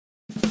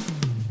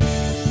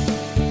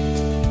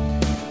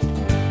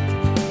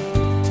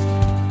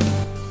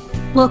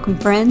Welcome,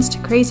 friends, to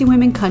Crazy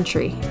Women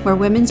Country, where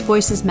women's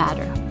voices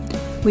matter.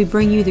 We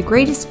bring you the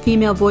greatest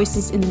female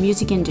voices in the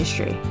music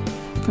industry,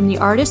 from the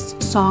artists,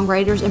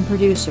 songwriters, and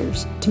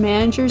producers, to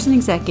managers and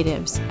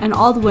executives, and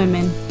all the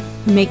women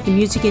who make the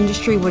music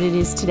industry what it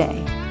is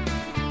today.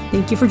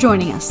 Thank you for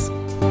joining us.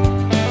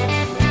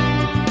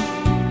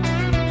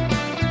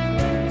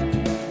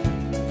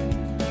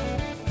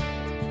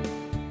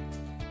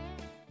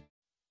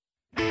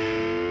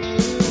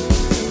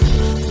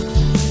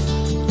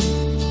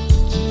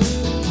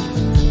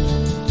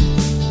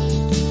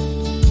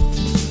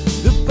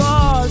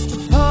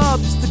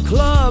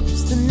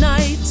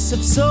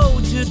 Have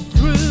soldiered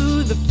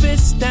through the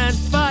fist and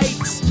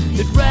fights.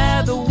 They'd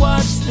rather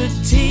watch the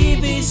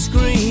TV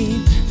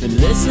screen than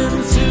listen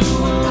to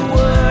a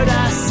word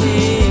I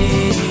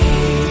sing.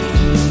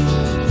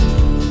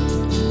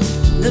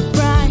 The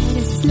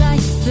brightest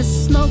lights, the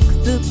smoke,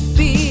 the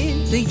beer,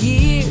 the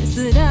years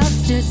that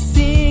I've just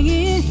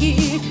singing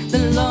here,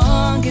 the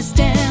longest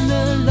and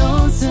the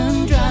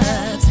lonesome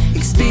drives,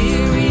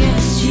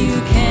 experience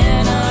you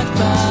cannot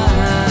buy.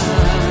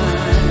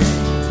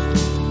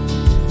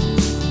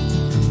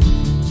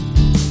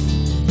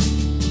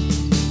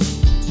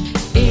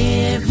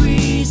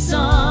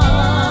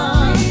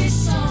 Song,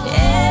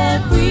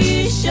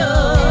 every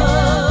show,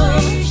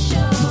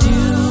 do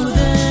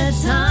the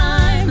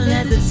time,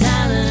 let the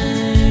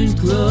talent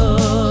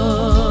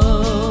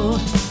grow.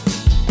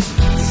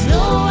 There's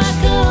no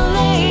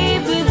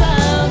accolade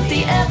without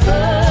the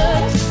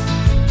effort.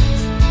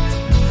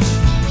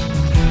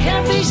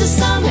 Can't reach the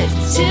summit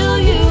till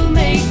you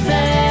make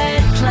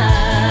that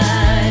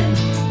climb.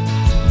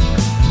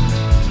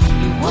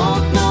 You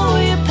won't know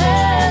your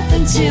path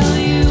until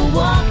you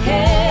walk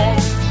it.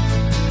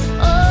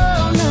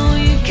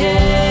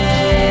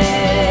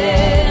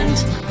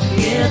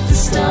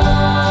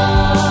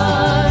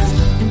 Stars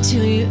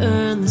until you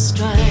earn the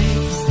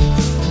stripes.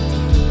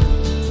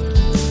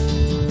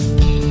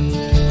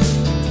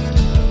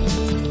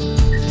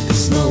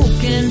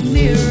 Smoke and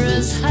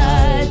mirrors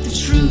hide the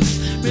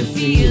truth,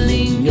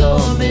 revealing your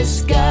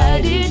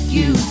misguided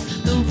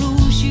youth. The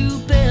rules you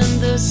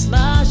bend, the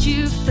smiles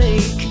you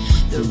fake,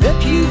 the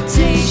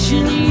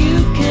reputation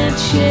you can't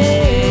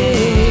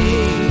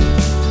shake.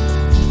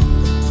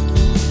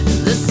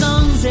 The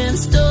songs and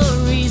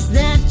stories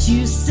that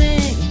you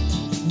sing,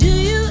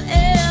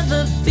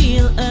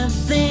 a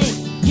thing,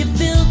 your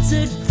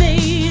filtered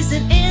face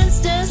and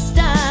Insta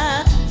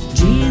style.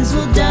 Dreams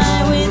will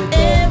die with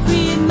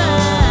every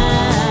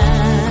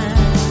mile.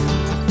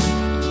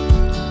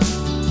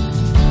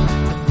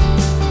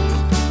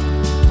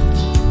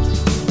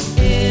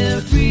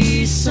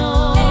 Every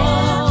song,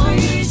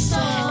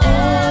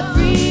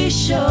 every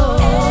show.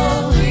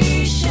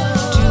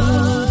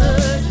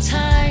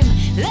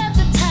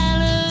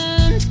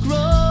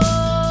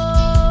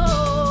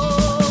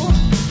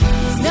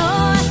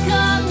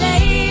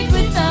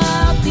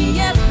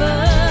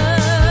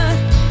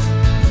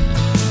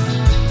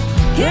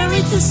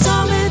 The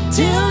summit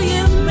till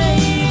you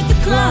make the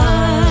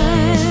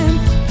climb.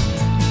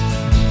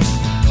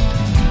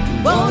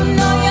 Won't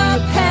know your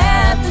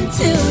path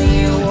until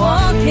you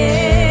walk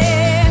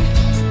it.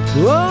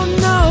 Oh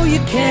no, you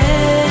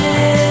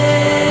can't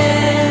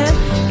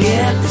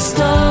get the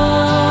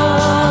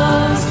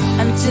stars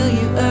until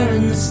you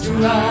earn the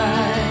stripes.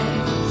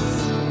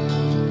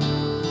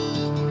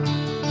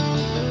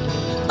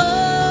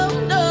 Oh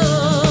no,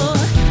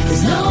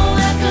 there's no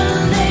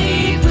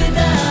accolade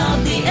without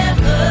the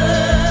effort.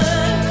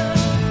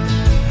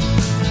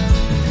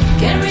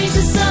 Can't reach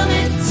the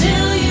summit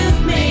till you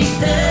make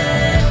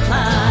that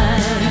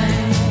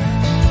climb.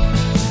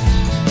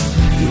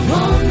 You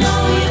won't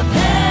know your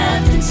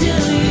path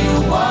until you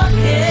walk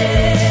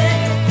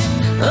it.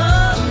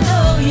 Oh no,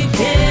 you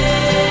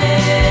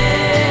can't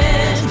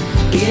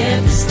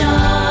get the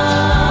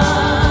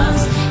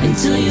stars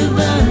until you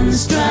earn the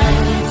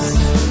stripes.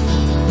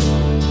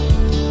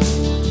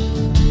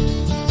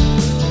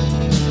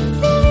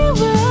 Till you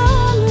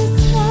earn the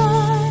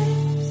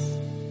stripes.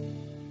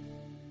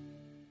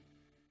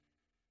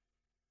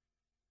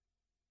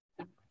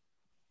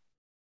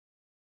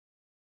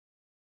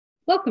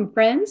 Welcome,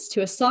 friends,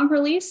 to a song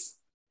release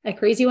at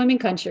Crazy Women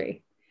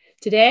Country.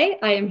 Today,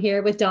 I am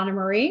here with Donna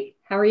Marie.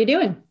 How are you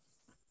doing?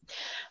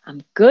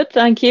 I'm good,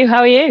 thank you. How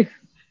are you?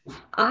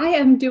 I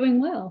am doing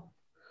well.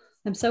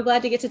 I'm so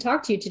glad to get to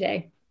talk to you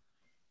today.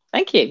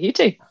 Thank you. You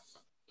too.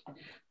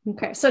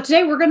 Okay, so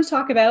today we're going to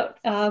talk about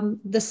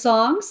the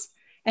Songs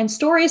and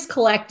Stories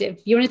Collective.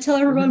 You want to tell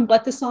everyone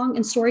what the Song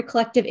and Story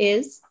Collective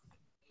is?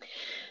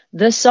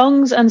 The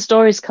Songs and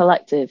Stories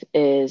Collective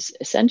is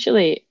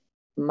essentially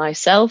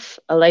myself,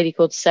 a lady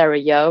called Sarah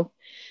Yo,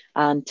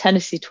 and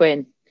Tennessee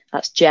Twin.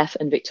 That's Jeff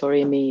and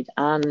Victoria Mead.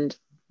 And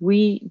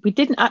we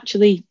didn't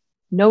actually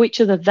know each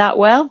other that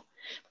well,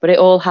 but it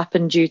all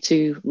happened due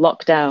to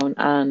lockdown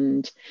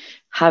and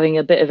having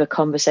a bit of a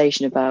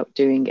conversation about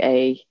doing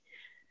a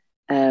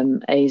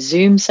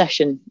Zoom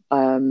session,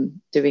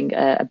 doing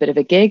a bit of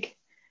a gig.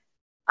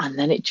 And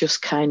then it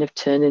just kind of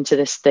turned into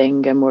this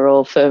thing, and we're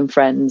all firm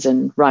friends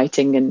and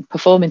writing and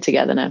performing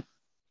together now.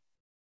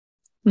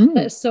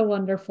 That is so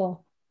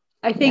wonderful.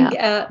 I think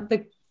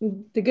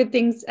the good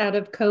things out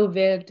of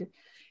COVID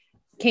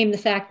came the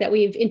fact that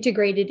we've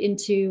integrated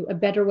into a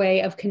better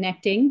way of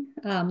connecting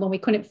when we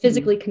couldn't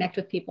physically connect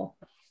with people.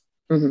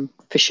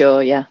 For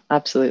sure. Yeah,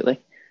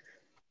 absolutely.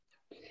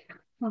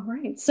 All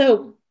right.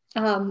 So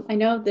I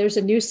know there's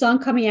a new song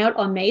coming out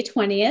on May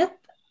 20th.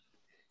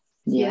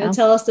 You want to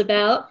tell us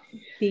about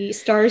the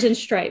Stars and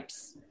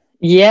Stripes?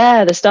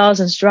 Yeah, the Stars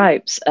and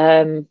Stripes.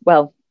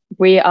 Well,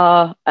 we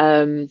are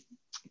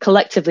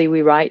collectively,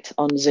 we write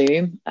on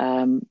Zoom.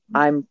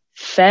 I'm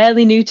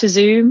fairly new to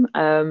Zoom.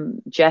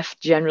 Jeff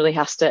generally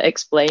has to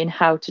explain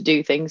how to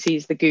do things.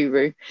 He's the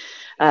guru.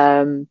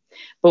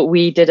 But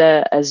we did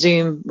a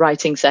Zoom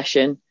writing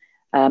session,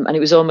 and it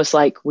was almost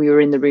like we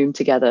were in the room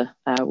together.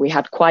 We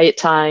had quiet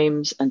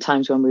times and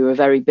times when we were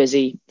very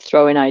busy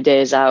throwing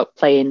ideas out,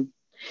 playing,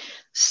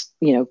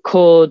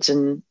 chords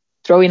and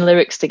throwing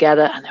lyrics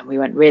together. And then we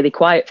went really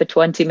quiet for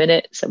 20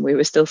 minutes and we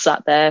were still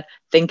sat there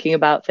thinking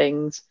about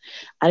things.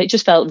 And it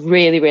just felt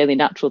really, really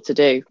natural to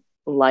do,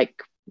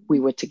 like we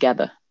were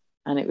together.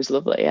 And it was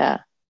lovely.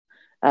 Yeah.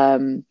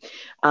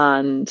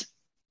 And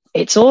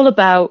it's all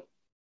about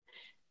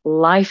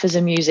life as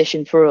a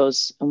musician for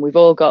us. And we've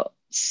all got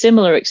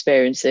similar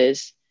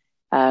experiences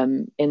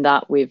in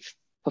that we've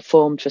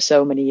performed for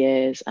so many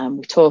years, and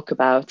we talk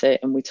about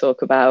it, and we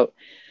talk about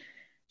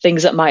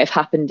things that might have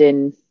happened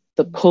in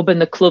the pub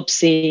and the club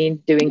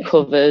scene, doing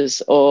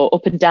covers, or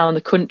up and down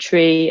the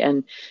country,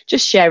 and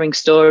just sharing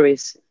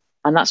stories.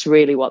 And that's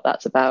really what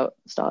that's about,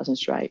 Stars and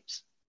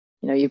Stripes.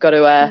 You've got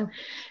to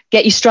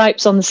get your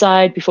stripes on the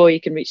side before you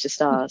can reach the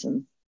stars,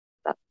 and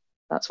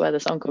that's where the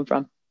song come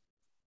from.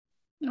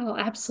 Oh,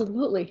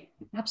 absolutely.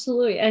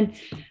 And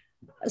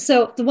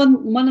so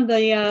one of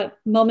the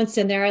moments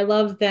in there, I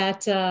love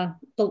that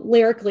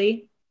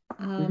lyrically,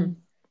 the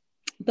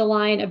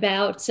line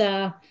about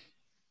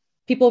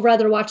people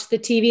rather watch the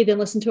TV than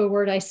listen to a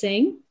word I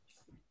sing.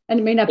 And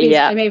it may not be,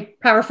 I may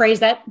paraphrase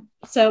that.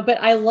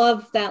 But I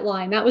love that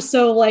line. That was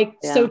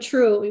so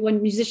true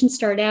when musicians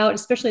start out,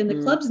 especially in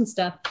the clubs and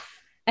stuff.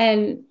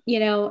 And,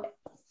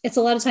 it's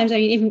a lot of times, I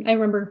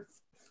remember,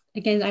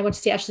 again, I went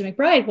to see Ashley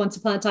McBryde once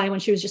upon a time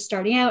when she was just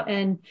starting out,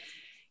 and,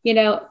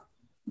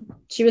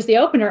 she was the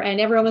opener and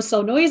everyone was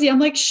so noisy. I'm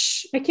like,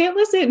 shh, I can't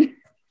listen.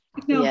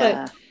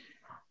 But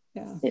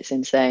it's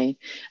insane.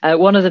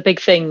 One of the big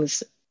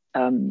things,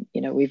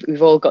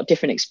 we've all got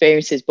different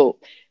experiences, but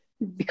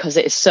because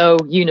it is so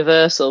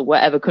universal,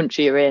 whatever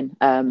country you're in,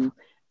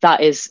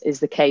 that is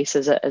the case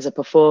as a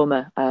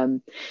performer.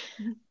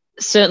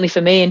 Certainly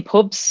for me in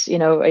pubs,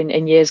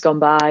 in years gone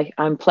by,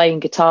 I'm playing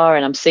guitar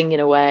and I'm singing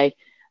away,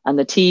 and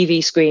the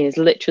TV screen is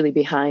literally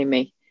behind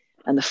me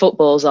and the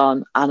football's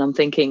on, and I'm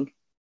thinking,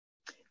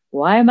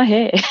 why am I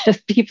here?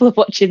 People are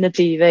watching the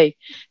TV.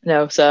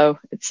 So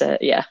it's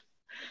the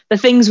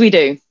things we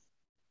do.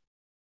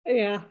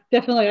 Yeah,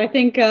 definitely. I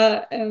think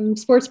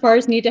sports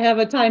bars need to have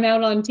a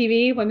timeout on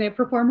TV when they have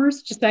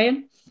performers. Just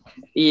saying.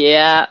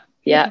 Yeah.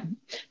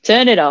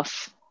 Turn it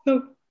off.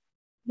 Oh,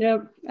 yeah,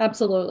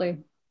 absolutely.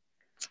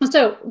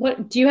 So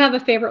what do you have a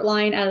favorite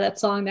line out of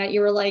that song that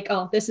you were like,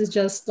 oh, this is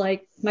just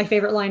like my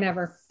favorite line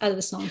ever out of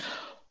the song?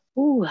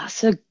 Oh,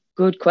 that's a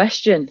good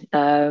question.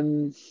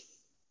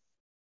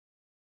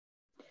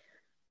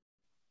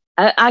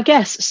 I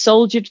guess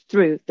soldiered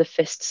through the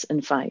fists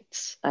and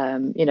fights.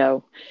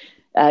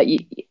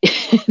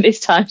 These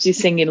times you're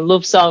singing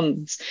love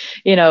songs,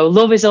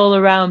 love is all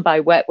around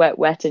by Wet, Wet,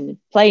 Wet, and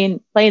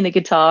playing the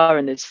guitar,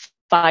 and there's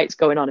fights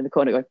going on in the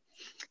corner going,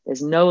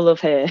 there's no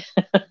love here.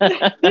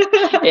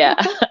 Yeah.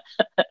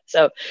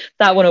 So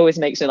that one always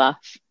makes me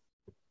laugh.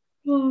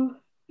 Oh,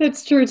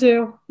 that's true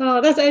too. Oh,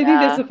 I think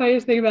that's the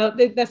funniest thing about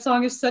it. That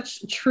song is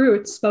such true.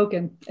 It's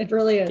spoken. It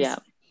really is. Yeah.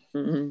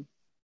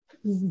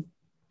 Mm-hmm.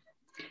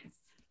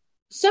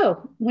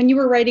 So when you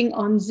were writing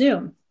on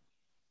Zoom,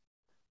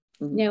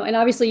 and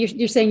obviously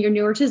you're saying you're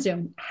newer to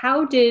Zoom,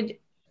 how do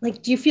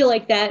you feel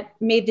like that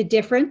made the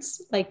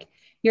difference? Like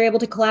you're able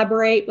to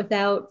collaborate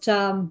without,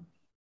 do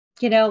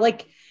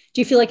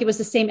you feel like it was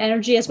the same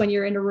energy as when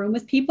you're in a room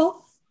with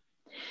people?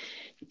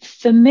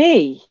 For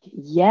me,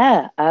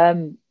 yeah.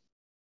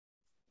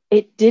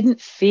 It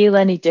didn't feel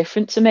any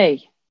different to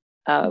me.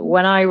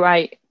 When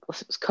I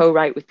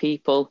co-write with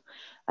people,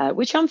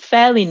 which I'm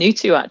fairly new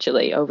to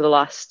actually over the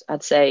last,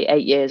 I'd say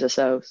 8 years or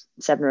so,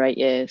 7 or 8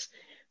 years.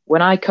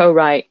 When I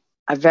co-write,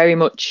 I very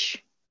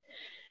much,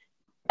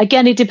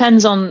 again, it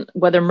depends on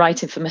whether I'm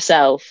writing for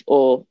myself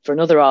or for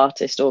another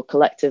artist or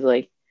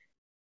collectively.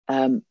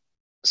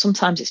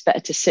 Sometimes it's better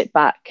to sit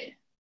back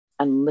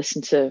and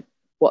listen to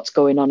what's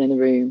going on in the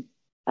room,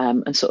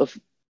 and sort of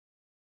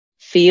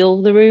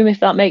feel the room, if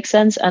that makes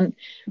sense. And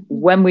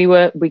when we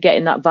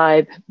getting that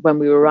vibe when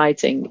we were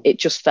writing, it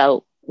just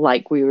felt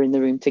like we were in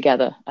the room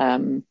together.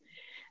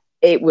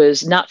 It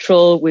was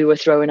natural. We were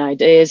throwing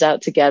ideas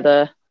out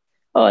together.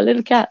 Oh, a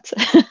little cat.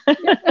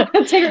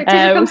 Tigger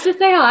comes to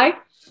say hi.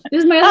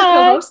 This is my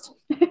other co-host.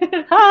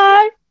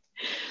 Hi.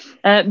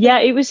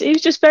 It was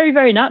just very,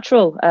 very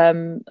natural.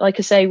 Like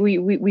I say,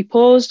 we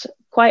paused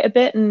quite a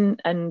bit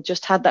and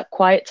just had that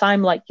quiet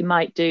time like you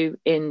might do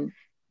in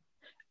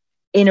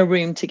in a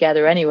room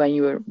together anyway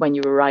when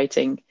you were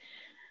writing.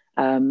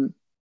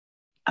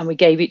 And we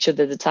gave each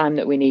other the time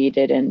that we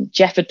needed, and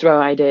Jeff would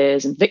throw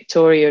ideas and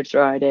Victoria would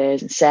throw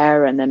ideas and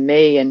Sarah and then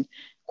me, and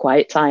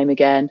quiet time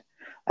again.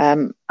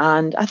 And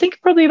I think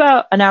probably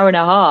about an hour and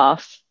a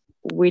half,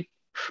 we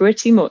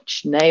pretty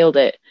much nailed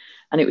it.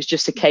 And it was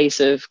just a case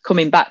of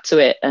coming back to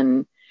it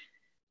and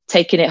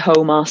taking it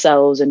home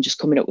ourselves and just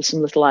coming up with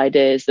some little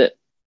ideas that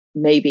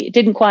maybe it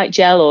didn't quite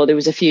gel, or there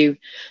was a few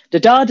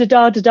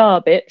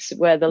da-da-da-da-da-da bits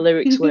where the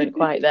lyrics weren't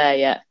quite there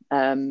yet.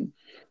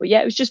 But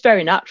yeah, it was just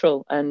very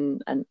natural,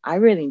 and I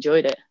really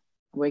enjoyed it.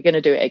 We're going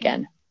to do it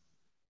again.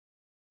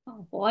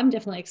 Oh, well, I'm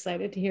definitely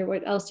excited to hear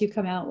what else you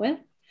come out with.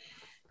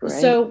 Great.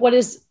 So what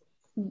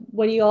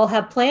do you all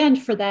have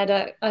planned for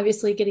that?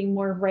 Obviously getting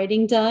more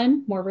writing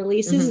done, more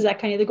releases. Mm-hmm. Is that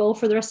kind of the goal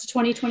for the rest of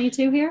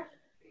 2022 here?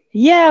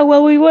 Yeah,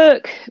 well,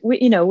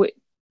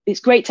 it's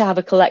great to have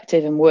a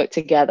collective and work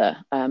together,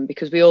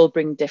 because we all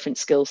bring different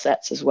skill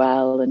sets as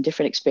well and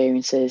different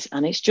experiences,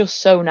 and it's just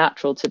so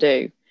natural to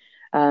do.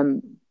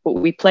 But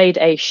we played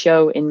a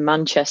show in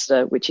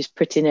Manchester, which is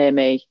pretty near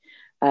me,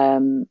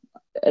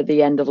 at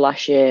the end of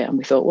last year, and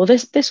we thought, well,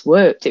 this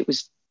worked. It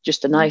was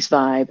just a nice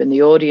vibe, and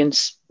the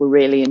audience were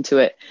really into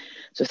it.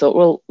 So I thought,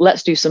 well,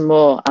 let's do some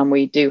more, and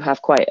we do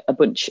have quite a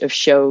bunch of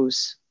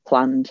shows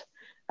planned.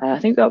 I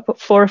think we've got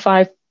 4 or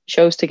 5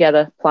 shows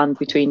together planned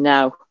between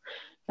now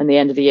and the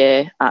end of the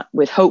year,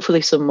 with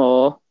hopefully some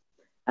more.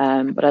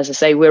 But as I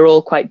say, we're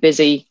all quite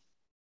busy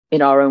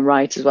in our own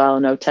right as well. I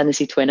know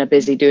Tennessee Twin are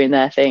busy doing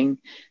their thing.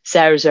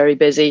 Sarah's very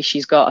busy.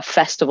 She's got a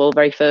festival,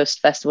 very first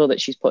festival that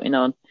she's putting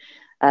on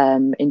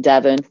in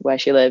Devon, where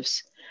she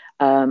lives.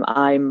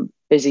 I'm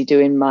busy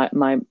doing my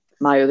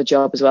other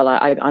job as well.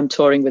 I'm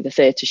touring with the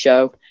theatre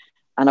show,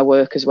 and I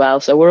work as well.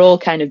 So we're all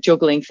kind of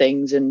juggling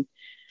things and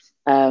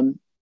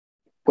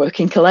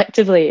working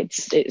collectively.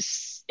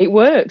 It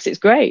works. It's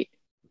great.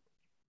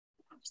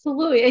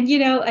 Absolutely. And,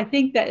 I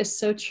think that is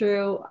so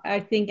true. I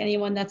think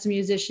anyone that's a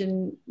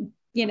musician,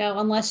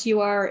 unless you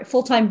are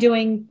full-time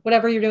doing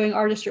whatever you're doing,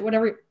 artist or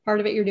whatever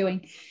part of it you're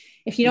doing,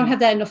 if you don't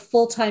have that in a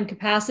full-time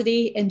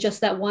capacity and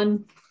just that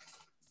one,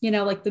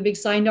 like the big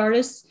signed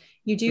artists,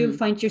 you do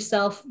find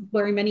yourself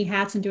wearing many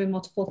hats and doing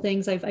multiple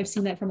things. I've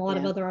seen that from a lot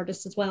of other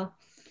artists as well.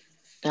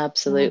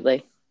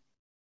 Absolutely.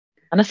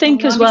 And I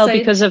think as well,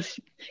 because of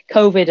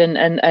COVID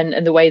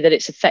and the way that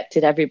it's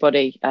affected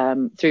everybody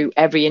through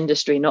every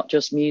industry, not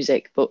just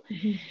music, but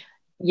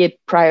your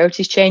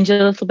priorities change a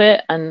little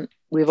bit. And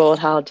we've all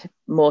had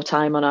more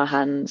time on our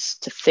hands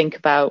to think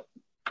about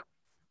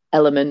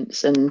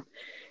elements. And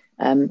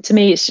to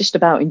me, it's just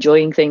about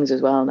enjoying things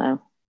as well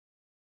now.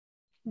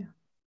 Yeah.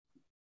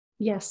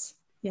 Yes.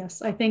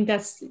 I think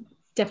that's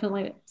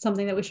definitely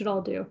something that we should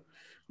all do.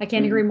 I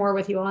can't agree more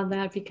with you on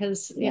that,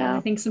 because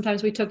I think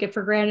sometimes we took it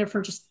for granted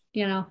for just,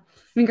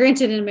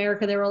 granted in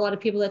America, there were a lot of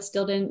people that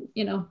still didn't,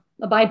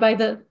 abide by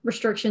the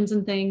restrictions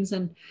and things.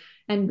 And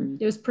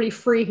it was pretty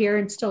free here,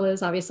 and still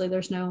is. Obviously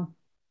there's no,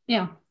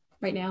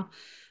 right now,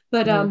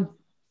 but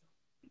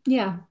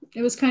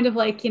it was kind of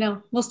like,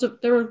 there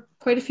were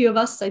quite a few of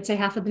us, I'd say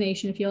half of the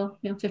nation, if you will,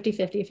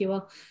 50-50, if you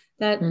will,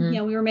 that,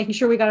 we were making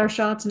sure we got our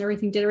shots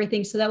and did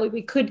everything so that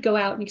we could go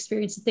out and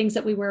experience the things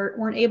that we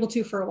weren't able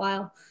to for a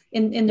while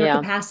in their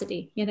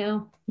capacity,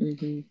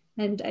 and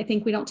I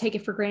think we don't take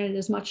it for granted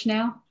as much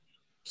now.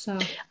 So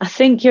I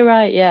think you're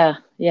right. Yeah.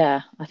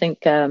 I think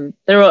there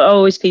are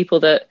always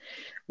people that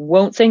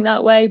won't think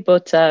that way,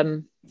 but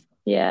I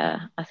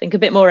think a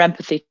bit more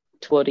empathy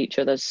toward each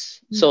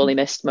other's sorely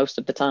missed most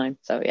of the time.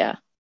 So yeah,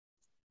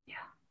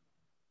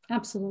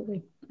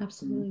 absolutely.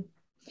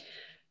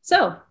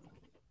 So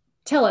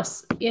tell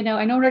us, I know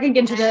we're not going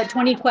to get into the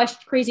 20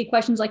 crazy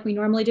questions like we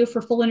normally do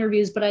for full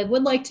interviews, but I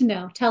would like to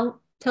know,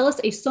 tell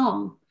us a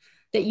song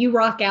that you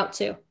rock out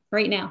to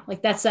right now.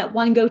 Like that's that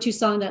one go-to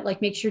song that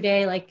like makes your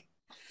day. Like,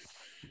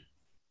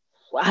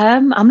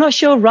 I'm not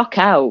sure rock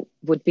out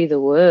would be the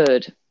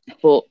word,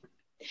 but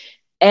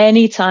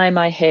anytime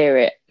I hear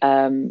it,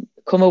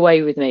 Come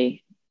Away With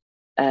Me,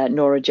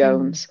 Norah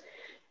Jones,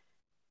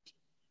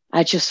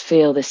 I just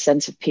feel this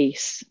sense of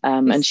peace.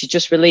 And she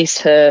just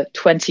released her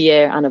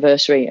 20-year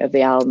anniversary of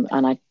the album,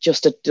 and I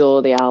just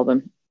adore the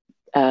album.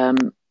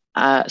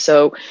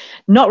 So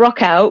not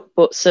rock out,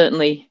 but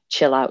certainly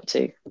chill out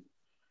too.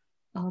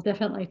 Oh,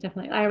 definitely.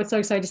 I was so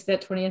excited to see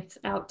that 20th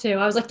out too.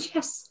 I was like,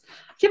 yes,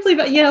 I can't believe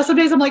it.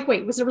 Sometimes I'm like,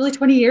 wait, was it really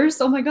 20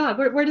 years? Oh my God,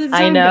 where did the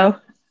time go?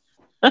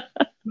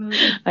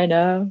 I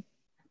know.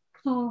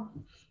 Oh,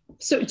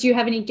 so do you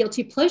have any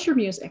guilty pleasure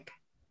music?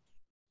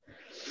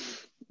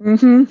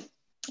 I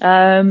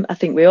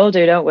think we all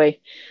do, don't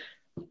we?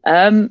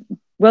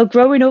 Well,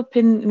 growing up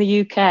in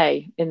the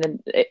UK,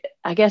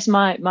 I guess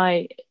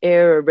my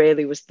era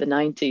really was the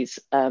 90s.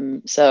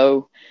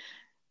 So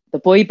the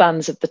boy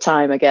bands of the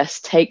time, I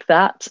guess, take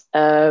that.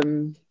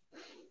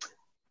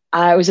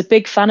 I was a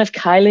big fan of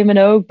Kylie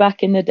Minogue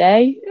back in the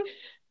day.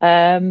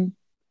 I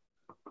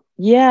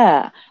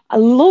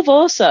love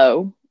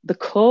also The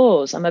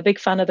Cause. I'm a big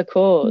fan of The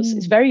Cause.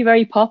 It's very,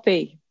 very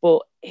poppy,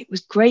 but it was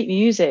great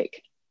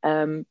music.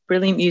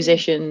 Brilliant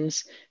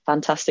musicians,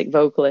 fantastic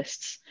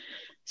vocalists.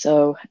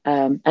 So,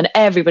 and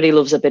everybody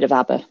loves a bit of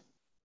ABBA.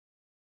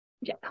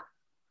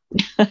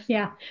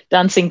 Yeah.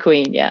 Dancing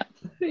Queen, yeah.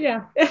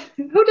 Yeah.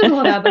 Who doesn't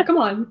love ABBA? Come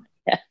on.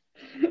 Yeah.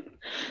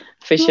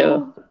 For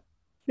sure. Oh,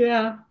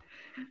 yeah.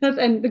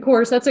 And of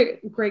course, that's a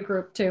great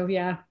group too.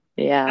 Yeah.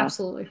 Yeah.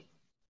 Absolutely.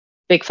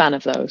 Big fan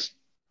of those.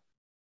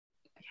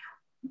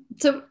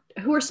 So,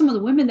 who are some of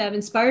the women that have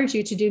inspired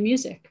you to do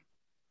music?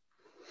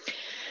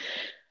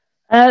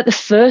 The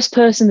first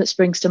person that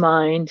springs to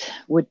mind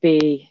would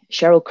be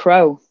Sheryl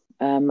Crow.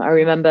 I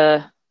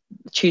remember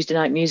Tuesday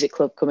Night Music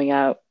Club coming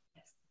out,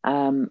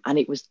 and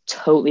it was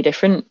totally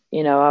different.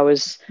 You know, I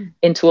was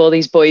into all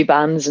these boy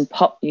bands and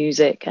pop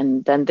music,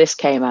 and then this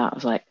came out. I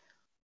was like,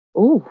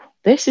 oh,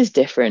 this is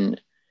different.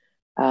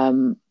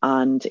 And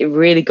it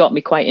really got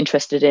me quite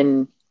interested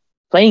in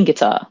playing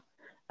guitar.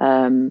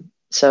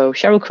 So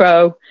Sheryl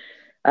Crow,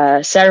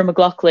 Sarah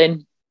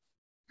McLachlan,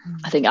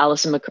 I think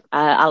Alison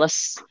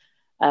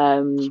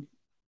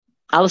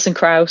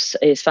Krauss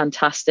is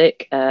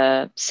fantastic.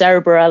 Sarah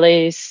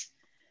Bareilles,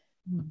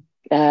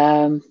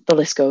 the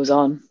list goes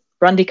on.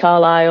 Brandi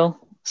Carlile,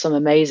 some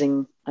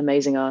amazing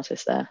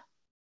artists there.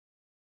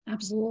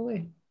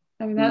 Absolutely.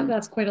 I mean,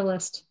 that's quite a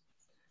list.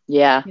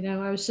 Yeah. You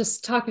know, I was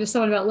just talking to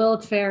someone about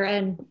Lilith Fair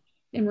and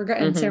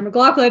Sarah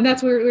McLachlan.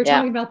 That's where we were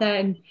talking about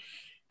that,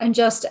 and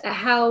just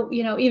how,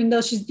 you know, even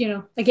though she's, you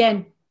know,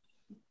 again,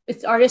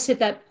 it's artists hit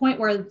that point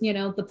where, you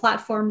know, the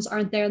platforms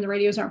aren't there and the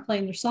radios aren't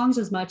playing their songs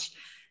as much.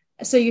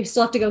 So you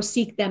still have to go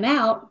seek them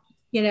out,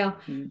 you know,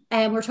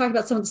 and we're talking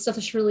about some of the stuff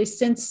that she released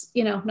since,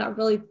 you know, not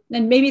really,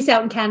 and maybe it's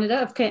out in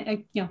Canada,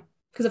 you know,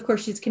 because of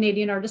course she's a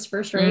Canadian artist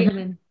first, right? And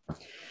then,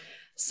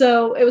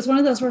 so it was one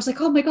of those where I was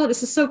like, oh my God,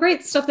 this is so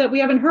great, stuff that we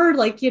haven't heard,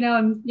 like, you know,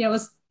 and, you know,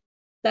 it's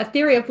that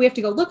theory of we have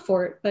to go look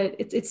for it, but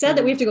it's sad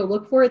that we have to go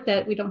look for it,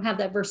 that we don't have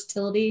that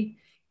versatility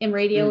in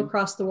radio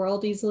across the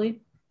world easily.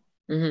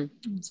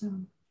 So,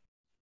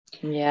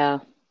 yeah.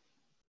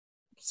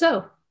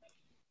 So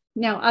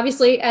now,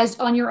 obviously, as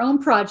on your own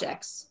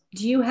projects,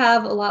 do you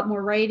have a lot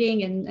more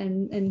writing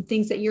and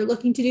things that you're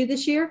looking to do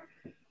this year?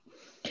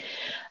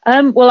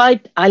 Well,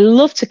 I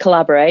love to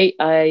collaborate.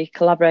 I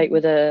collaborate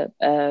with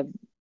a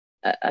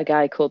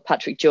guy called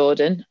Patrick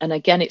Jordan, and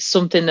again, it's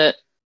something that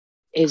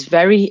is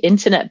very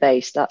internet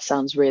based. That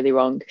sounds really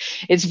wrong.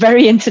 It's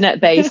very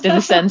internet based in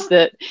the sense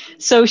that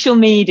social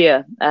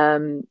media.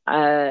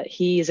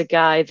 He is a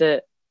guy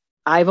that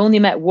I've only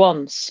met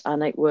once,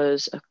 and it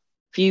was a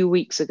few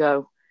weeks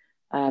ago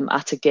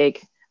at a gig,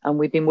 and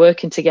we've been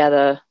working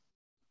together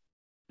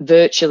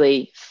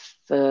virtually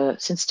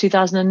since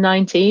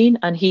 2019,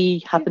 and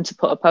he happened to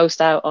put a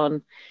post out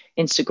on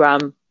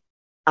Instagram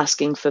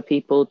asking for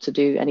people to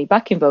do any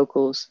backing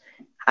vocals.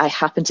 I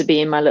happened to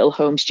be in my little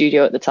home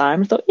studio at the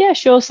time. I thought, yeah,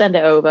 sure, send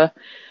it over.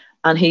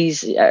 And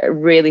he's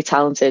really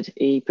talented.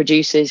 He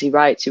produces, he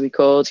writes, he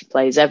records, he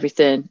plays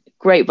everything.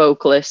 Great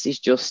vocalist. He's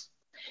just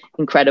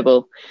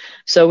incredible.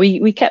 So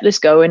we kept this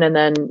going, and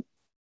then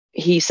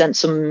he sent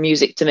some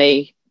music to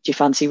me. Do you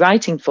fancy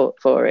writing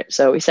for it?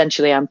 So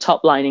essentially I'm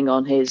top lining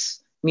on his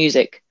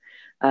music.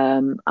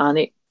 And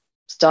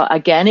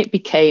it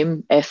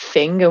became a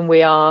thing, and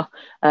we are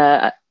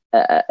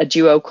a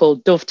duo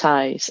called Dove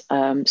Ties.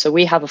 So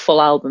we have a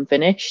full album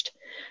finished.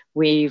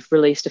 We've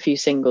released a few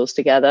singles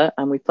together,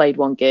 and we played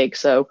one gig.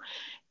 So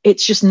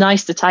it's just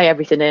nice to tie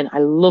everything in. I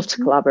love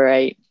to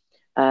collaborate.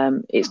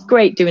 It's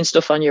great doing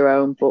stuff on your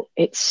own, but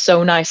it's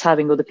so nice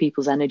having other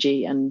people's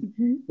energy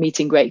and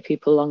meeting great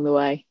people along the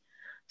way.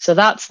 So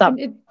that's that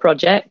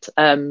project.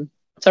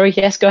 Sorry,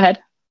 yes, go ahead.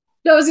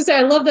 No, I was gonna say,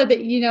 I love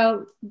that, you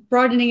know,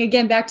 broadening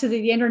again back to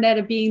the internet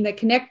of being the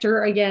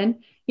connector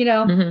again, you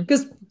know,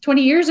 because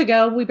 20 years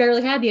ago, we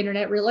barely had the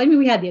internet. Really, I mean,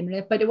 we had the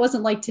internet, but it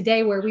wasn't like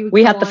today where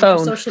we had the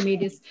phone. Social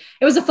medias.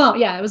 It was a phone.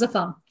 Yeah, it was a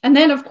phone. And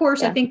then, of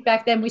course, I think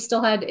back then we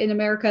still had in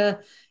America,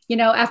 you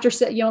know, after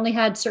you only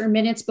had certain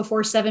minutes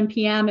before 7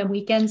 p.m. and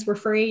weekends were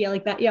free.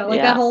 Like that. Yeah.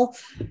 Like that whole,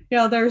 you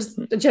know, there's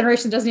a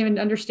generation that doesn't even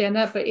understand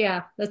that. But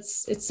yeah,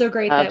 it's so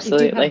great that we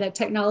do have that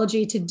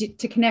technology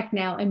to connect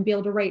now and be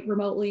able to write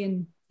remotely.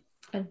 And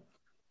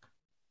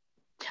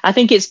I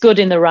think it's good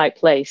in the right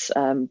place.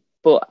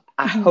 But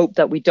I hope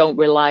that we don't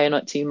rely on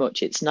it too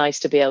much. It's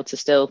nice to be able to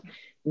still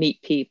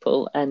meet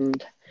people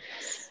and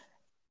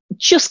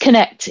just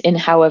connect in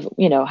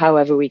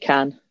however we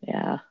can.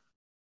 Yeah.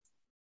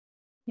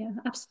 Yeah,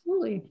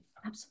 absolutely.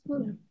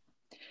 Absolutely.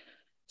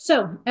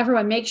 So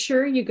everyone, make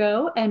sure you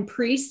go and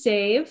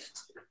pre-save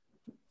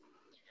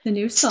the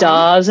new song.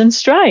 Stars and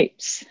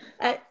Stripes.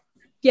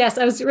 Yes,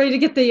 I was ready to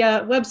get the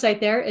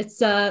website there. It's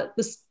the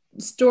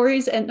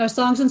stories and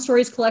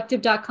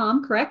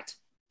songsandstoriescollective.com, correct?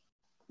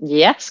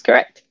 Yes,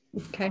 correct.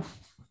 Okay.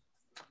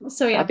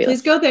 So yeah,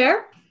 Fabulous. Please go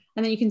there,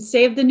 and then you can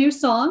save the new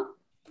song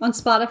on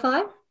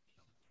Spotify.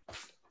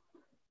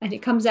 And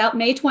it comes out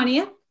May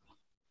 20th.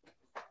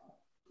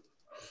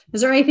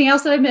 Is there anything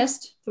else that I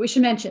missed that we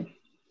should mention?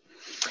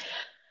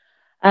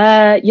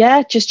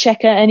 Just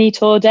check out any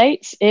tour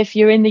dates. If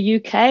you're in the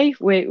UK,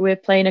 we're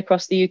playing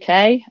across the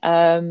UK.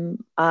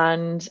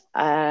 And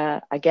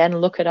again,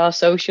 look at our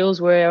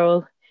socials. We're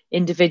all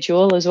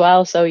individual as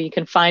well. So you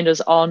can find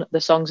us on the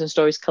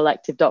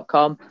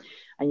songsandstoriescollective.com,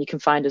 and you can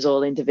find us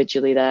all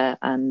individually there.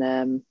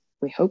 And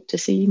we hope to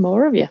see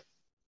more of you.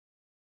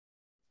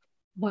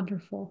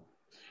 Wonderful.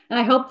 And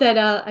I hope that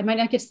I might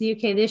not get to the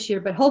UK this year,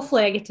 but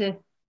hopefully I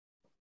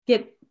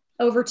get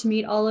over to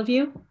meet all of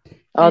you.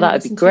 Oh, that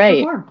would be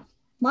great.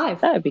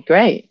 Live. That would be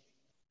great.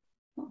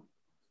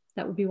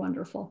 That would be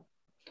wonderful.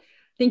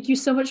 Thank you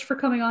so much for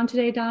coming on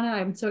today, Donna.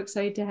 I'm so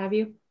excited to have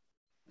you.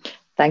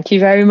 Thank you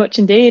very much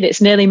indeed.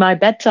 It's nearly my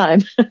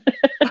bedtime.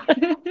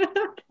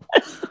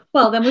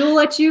 Well, then we will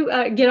let you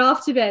get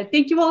off to bed.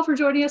 Thank you all for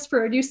joining us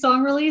for a new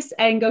song release,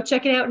 and go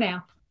check it out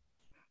now.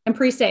 And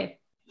pre-save.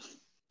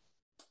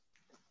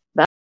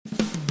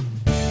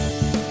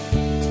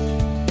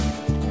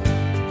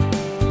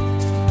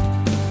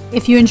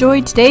 If you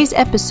enjoyed today's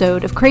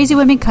episode of Crazy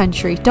Women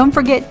Country, don't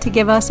forget to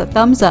give us a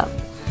thumbs up.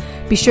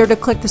 Be sure to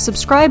click the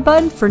subscribe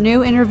button for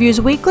new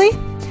interviews weekly.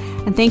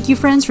 And thank you,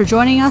 friends, for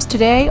joining us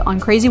today on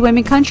Crazy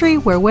Women Country,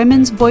 where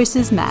women's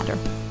voices matter.